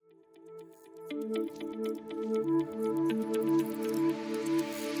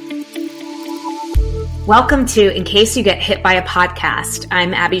Welcome to In Case You Get Hit by a Podcast.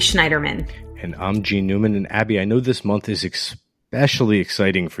 I'm Abby Schneiderman. And I'm Gene Newman. And Abby, I know this month is especially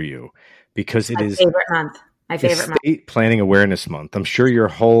exciting for you because it is my favorite month. Estate Planning Awareness Month. I'm sure your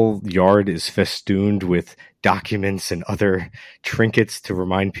whole yard is festooned with documents and other trinkets to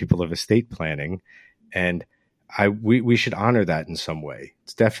remind people of estate planning. And we should honor that in some way.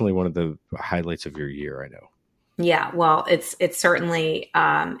 It's definitely one of the highlights of your year, I know. Yeah, well, it's certainly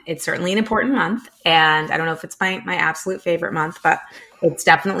an important month, and I don't know if it's my absolute favorite month, but it's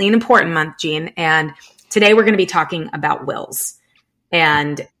definitely an important month, Gene. And today we're going to be talking about wills.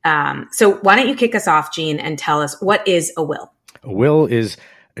 And so why don't you kick us off, Gene, and tell us, what is a will? A will is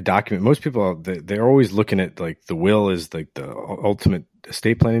a document. Most people, they're always looking at like the will is like the ultimate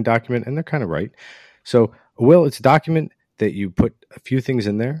estate planning document, and they're kind of right. So a will, it's a document that you put a few things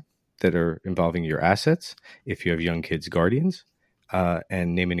in there that are involving your assets, if you have young kids, guardians,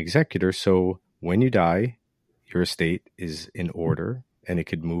 and name an executor. So when you die, your estate is in order and it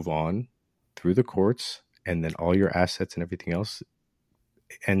could move on through the courts, and then all your assets and everything else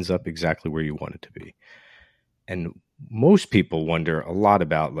ends up exactly where you want it to be. And most people wonder a lot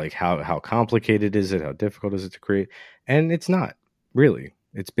about like how complicated is it? How difficult is it to create? And it's not really.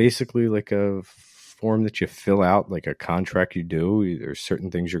 It's basically like a form that you fill out, like a contract you do. There's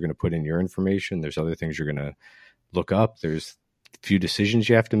certain things you're going to put in your information. There's other things you're going to look up. There's a few decisions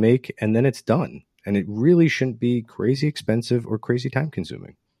you have to make, and then it's done. And it really shouldn't be crazy expensive or crazy time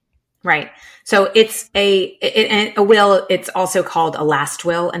consuming. Right. So it's a will. It's also called a last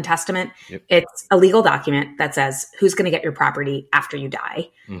will and testament. Yep. It's a legal document that says who's going to get your property after you die,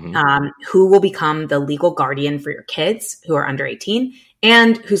 who will become the legal guardian for your kids who are under 18,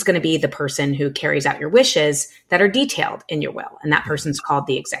 and who's going to be the person who carries out your wishes that are detailed in your will. And that person's called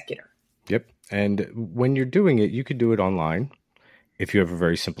the executor. Yep. And when you're doing it, you could do it online if you have a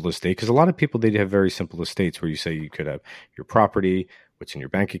very simple estate. Because a lot of people, they have very simple estates where you say you could have your property, what's in your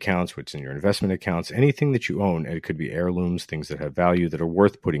bank accounts, what's in your investment accounts, anything that you own. And it could be heirlooms, things that have value that are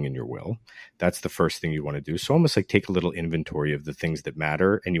worth putting in your will. That's the first thing you want to do. So almost like take a little inventory of the things that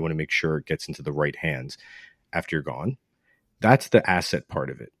matter, and you want to make sure it gets into the right hands after you're gone. That's the asset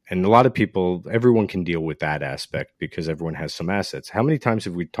part of it. And a lot of people, everyone can deal with that aspect because everyone has some assets. How many times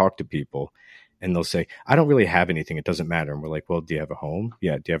have we talked to people and they'll say, I don't really have anything. It doesn't matter. And we're like, well, do you have a home?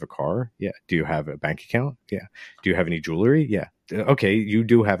 Yeah. Do you have a car? Yeah. Do you have a bank account? Yeah. Do you have any jewelry? Yeah. Okay. You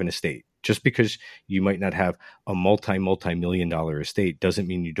do have an estate. Just because you might not have a multi-million dollar estate doesn't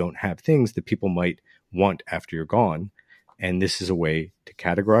mean you don't have things that people might want after you're gone. And this is a way to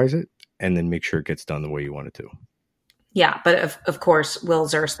categorize it and then make sure it gets done the way you want it to. Yeah, but of course,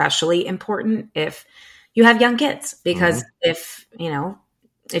 wills are especially important if you have young kids, because if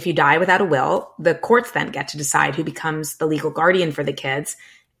you die without a will, the courts then get to decide who becomes the legal guardian for the kids.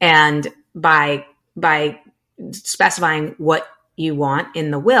 And by specifying what you want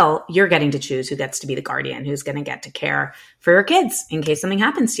in the will, you're getting to choose who gets to be the guardian, who's going to get to care for your kids in case something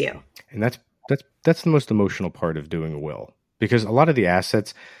happens to you. And that's the most emotional part of doing a will, because a lot of the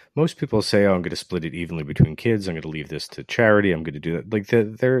assets, most people say, oh, I'm going to split it evenly between kids. I'm going to leave this to charity. I'm going to do that. Like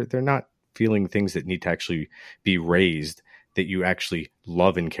they're not feeling things that need to actually be raised that you actually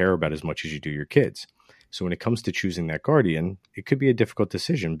love and care about as much as you do your kids. So when it comes to choosing that guardian, it could be a difficult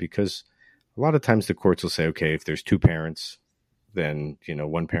decision because a lot of times the courts will say, okay, if there's two parents, then,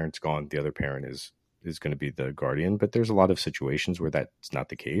 one parent's gone, the other parent is going to be the guardian. But there's a lot of situations where that's not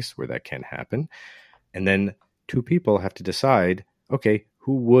the case, where that can happen. And then two people have to decide, okay,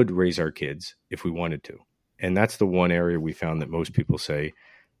 who would raise our kids if we wanted to? And that's the one area we found that most people say,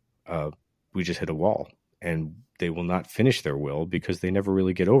 we just hit a wall, and they will not finish their will because they never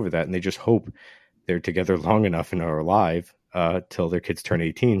really get over that. And they just hope they're together long enough and are alive till their kids turn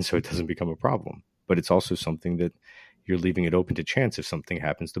 18 so it doesn't become a problem. But it's also something that you're leaving it open to chance if something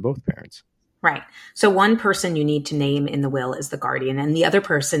happens to both parents. Right. So one person you need to name in the will is the guardian, and the other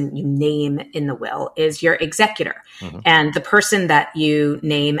person you name in the will is your executor. And the person that you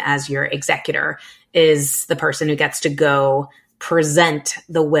name as your executor is the person who gets to go present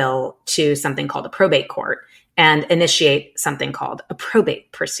the will to something called a probate court and initiate something called a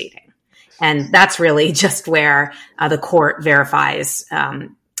probate proceeding. And that's really just where the court verifies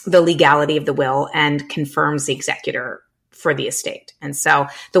the legality of the will and confirms the executor for the estate. And so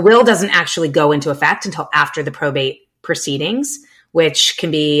the will doesn't actually go into effect until after the probate proceedings, which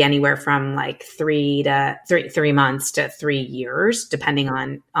can be anywhere from like 3 months to 3 years, depending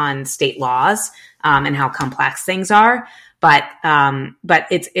on state laws and how complex things are. But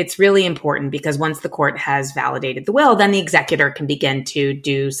it's really important because once the court has validated the will, then the executor can begin to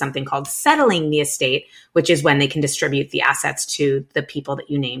do something called settling the estate, which is when they can distribute the assets to the people that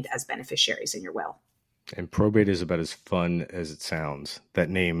you named as beneficiaries in your will. And probate is about as fun as it sounds. That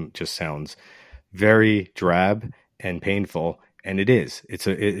name just sounds very drab and painful, and it is.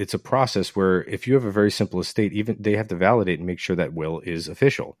 It's a process where if you have a very simple estate, even they have to validate and make sure that will is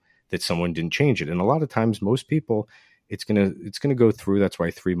official, that someone didn't change it. And a lot of times, most people, it's gonna go through. That's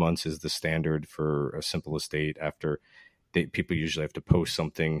why 3 months is the standard for a simple estate. After people usually have to post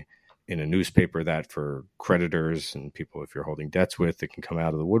something in a newspaper that for creditors and people, if you're holding debts with, it can come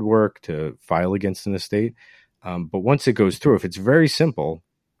out of the woodwork to file against an estate. But once it goes through, if it's very simple,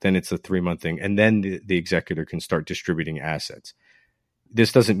 then it's a 3-month thing. And then the executor can start distributing assets.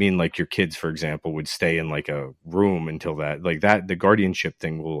 This doesn't mean like your kids, for example, would stay in like a room until the guardianship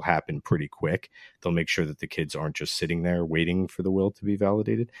thing will happen pretty quick. They'll make sure that the kids aren't just sitting there waiting for the will to be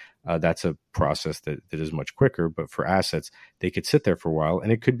validated. That's a process that is much quicker. But for assets, they could sit there for a while,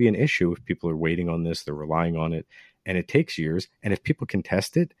 and it could be an issue if people are waiting on this, they're relying on it, and it takes years. And if people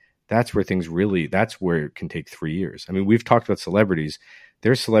contest it, that's where it can take 3 years. I mean, we've talked about celebrities.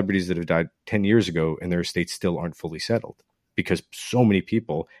 There's celebrities that have died 10 years ago and their estates still aren't fully settled, because so many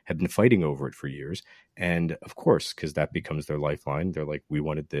people have been fighting over it for years. And of course, because that becomes their lifeline, they're like, we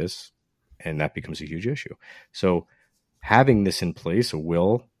wanted this, and that becomes a huge issue. So having this in place, a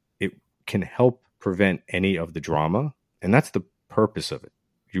will, it can help prevent any of the drama. And that's the purpose of it.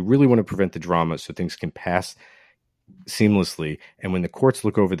 You really want to prevent the drama so things can pass seamlessly. And when the courts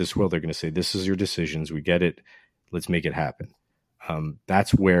look over this will, they're going to say, this is your decisions. We get it. Let's make it happen.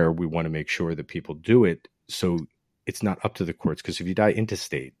 That's where we want to make sure that people do it. So it's not up to the courts, because if you die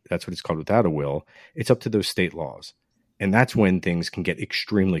intestate, that's what it's called without a will, it's up to those state laws. And that's when things can get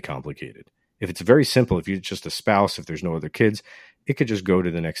extremely complicated. If it's very simple, if you're just a spouse, if there's no other kids, it could just go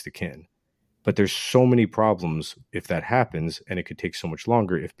to the next of kin. But there's so many problems if that happens, and it could take so much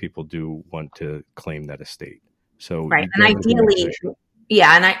longer if people do want to claim that estate. So right.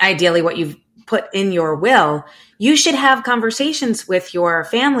 And ideally what you've put in your will, you should have conversations with your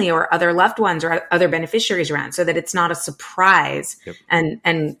family or other loved ones or other beneficiaries around, so that it's not a surprise. Yep.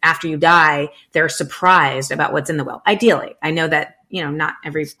 And after you die, they're surprised about what's in the will. Ideally, I know that, not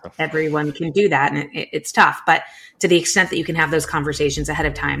everyone can do that, and it's tough, but to the extent that you can have those conversations ahead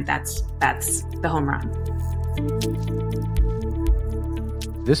of time, that's the home run.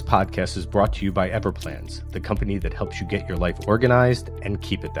 This podcast is brought to you by Everplans, the company that helps you get your life organized and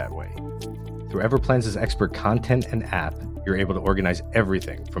keep it that way. Through Everplans' expert content and app, you're able to organize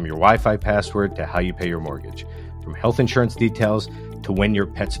everything from your Wi-Fi password to how you pay your mortgage, from health insurance details to when your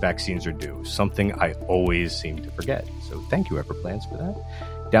pet's vaccines are due, something I always seem to forget. So thank you, Everplans, for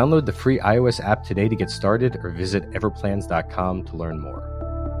that. Download the free iOS app today to get started, or visit everplans.com to learn more.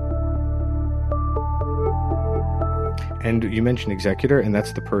 And you mentioned executor, and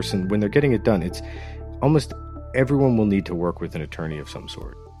that's the person, when they're getting it done, it's almost everyone will need to work with an attorney of some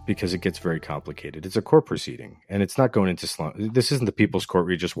sort, because it gets very complicated. It's a court proceeding, and it's not going into this isn't the people's court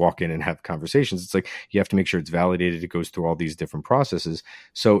where you just walk in and have conversations. It's like you have to make sure it's validated. It goes through all these different processes.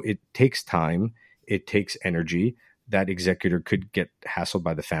 So it takes time. It takes energy. That executor could get hassled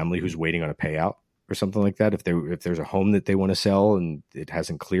by the family who's waiting on a payout or something like that. If there's a home that they want to sell and it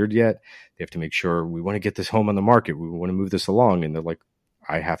hasn't cleared yet, they have to make sure, we want to get this home on the market. We want to move this along. And they're like,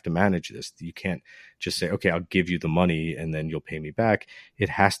 I have to manage this. You can't just say, okay, I'll give you the money and then you'll pay me back. It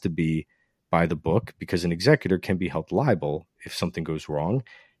has to be by the book, because an executor can be held liable if something goes wrong.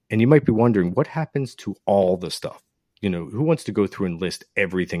 And you might be wondering, what happens to all the stuff? Who wants to go through and list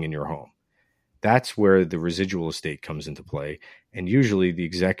everything in your home? That's where the residual estate comes into play. And usually the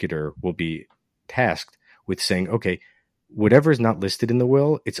executor will be tasked with saying, okay, whatever is not listed in the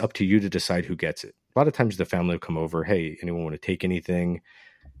will, it's up to you to decide who gets it. A lot of times the family will come over, hey, anyone want to take anything?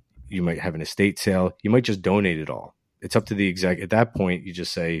 You might have an estate sale. You might just donate it all. It's up to the exec. At that point, you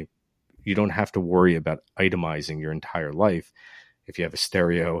just say, you don't have to worry about itemizing your entire life. If you have a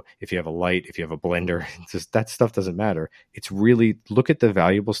stereo, if you have a light, if you have a blender, that stuff doesn't matter. It's really, look at the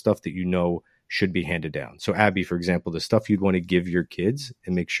valuable stuff that should be handed down. So Abby, for example, the stuff you'd want to give your kids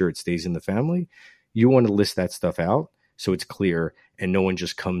and make sure it stays in the family, you want to list that stuff out so it's clear and no one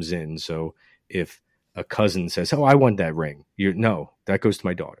just comes in. So if a cousin says, oh, I want that ring, no, that goes to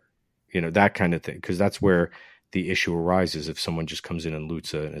my daughter, that kind of thing. Because that's where the issue arises. If someone just comes in and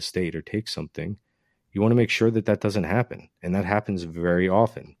loots an estate or takes something, you want to make sure that doesn't happen. And that happens very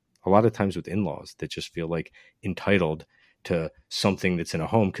often. A lot of times with in-laws that just feel like entitled to something that's in a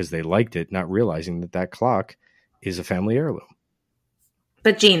home because they liked it, not realizing that that clock is a family heirloom.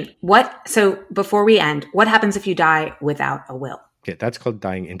 But Gene, so before we end, what happens if you die without a will? Yeah, that's called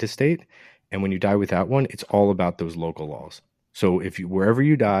dying intestate. And when you die without one, it's all about those local laws. So wherever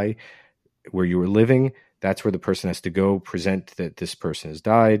you die, where you were living, that's where the person has to go present that this person has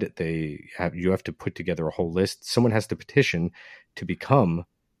died. You have to put together a whole list. Someone has to petition to become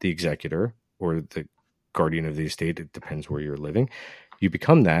the executor or the guardian of the estate. It depends where you're living. You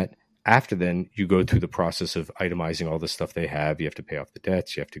become that. After then, you go through the process of itemizing all the stuff they have. You have to pay off the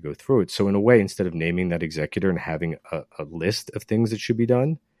debts. You have to go through it. So in a way, instead of naming that executor and having a list of things that should be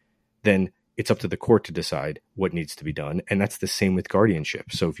done, then it's up to the court to decide what needs to be done. And that's the same with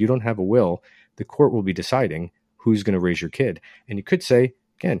guardianship. So if you don't have a will, the court will be deciding who's going to raise your kid. And you could say,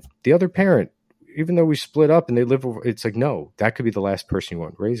 again, the other parent, even though we split up and they live over, it's like, no, that could be the last person you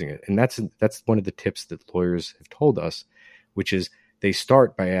want raising it. And that's one of the tips that lawyers have told us, which is they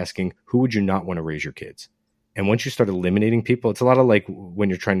start by asking, who would you not want to raise your kids? And once you start eliminating people, it's a lot of like when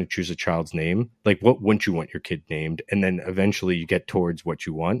you're trying to choose a child's name, like what wouldn't you want your kid named? And then eventually you get towards what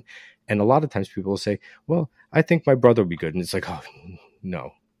you want. And a lot of times people will say, well, I think my brother would be good. And it's like, oh,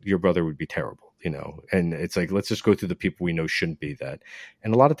 no, your brother would be terrible, And it's like, let's just go through the people we know shouldn't be that.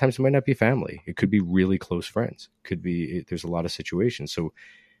 And a lot of times it might not be family. It could be really close friends. There's a lot of situations. So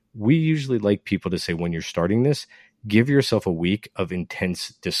we usually like people to say, when you're starting this, give yourself a week of intense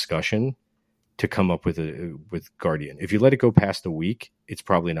discussion to come up with guardian. If you let it go past a week, it's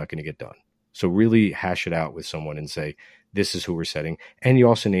probably not going to get done. So really hash it out with someone and say, this is who we're setting. And you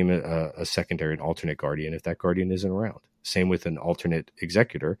also name a secondary, an alternate guardian if that guardian isn't around. Same with an alternate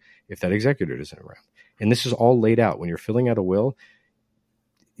executor if that executor isn't around. And this is all laid out. When you're filling out a will,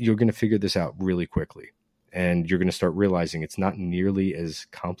 you're going to figure this out really quickly. And you're going to start realizing it's not nearly as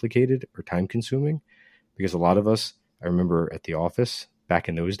complicated or time consuming. Because a lot of us, I remember at the office back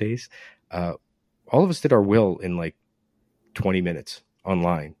in those days, all of us did our will in like 20 minutes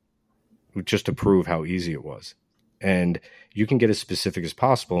online just to prove how easy it was. And you can get as specific as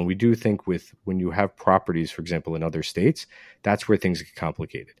possible. And we do think when you have properties, for example, in other states, that's where things get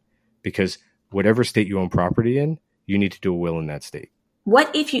complicated. Because whatever state you own property in, you need to do a will in that state.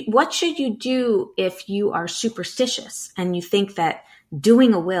 What should you do if you are superstitious and you think that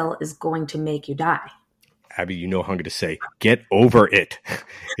doing a will is going to make you die? Abby, you know how I'm going to say, get over it.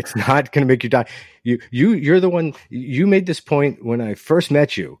 It's not going to make you die. You're the one, you made this point when I first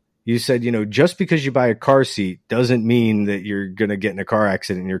met you. You said, just because you buy a car seat doesn't mean that you're going to get in a car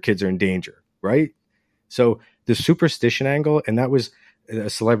accident and your kids are in danger, right? So the superstition angle, and that was a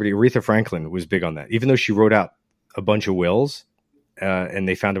celebrity, Aretha Franklin was big on that. Even though she wrote out a bunch of wills and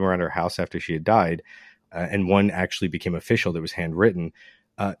they found them around her house after she had died, and one actually became official that was handwritten,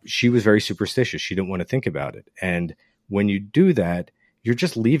 she was very superstitious. She didn't want to think about it. And when you do that, you're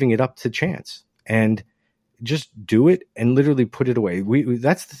just leaving it up to chance. And just do it and literally put it away.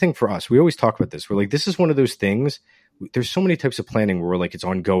 That's the thing for us. We always talk about this. We're like, this is one of those things. There's so many types of planning where we're like, it's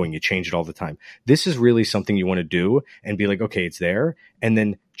ongoing. You change it all the time. This is really something you want to do and be like, okay, it's there. And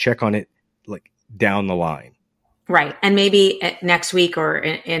then check on it like down the line. Right. And maybe next week or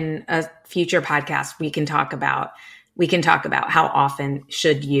in a future podcast, we can talk about how often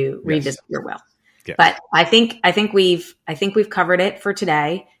should you revisit your will. Yes. But I think we've covered it for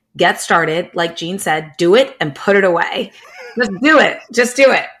today. Get started. Like Gene said, do it and put it away. Just do it. Just do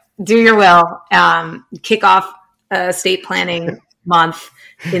it. Do your will. Kick off estate planning month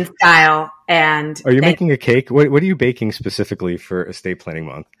in style. And are you making a cake? What are you baking specifically for estate planning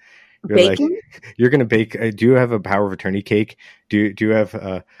month? Baking? You're going to bake. Do you have a power of attorney cake? Do you have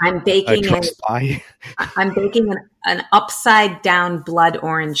I'm baking a trust pie? I'm baking an upside down blood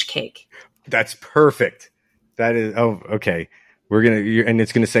orange cake. That's perfect. That is, okay. And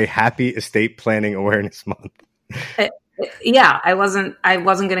it's going to say Happy Estate Planning Awareness Month. Yeah, I wasn't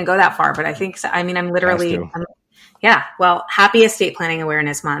going to go that far, but I think so. I mean, I'm literally, well, Happy Estate Planning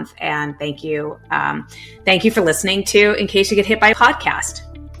Awareness Month. And thank you. Thank you for listening to In Case You Get Hit by a Podcast.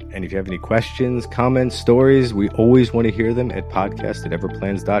 And if you have any questions, comments, stories, we always want to hear them at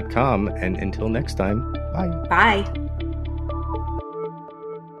podcast@everplans.com. And until next time, bye. Bye.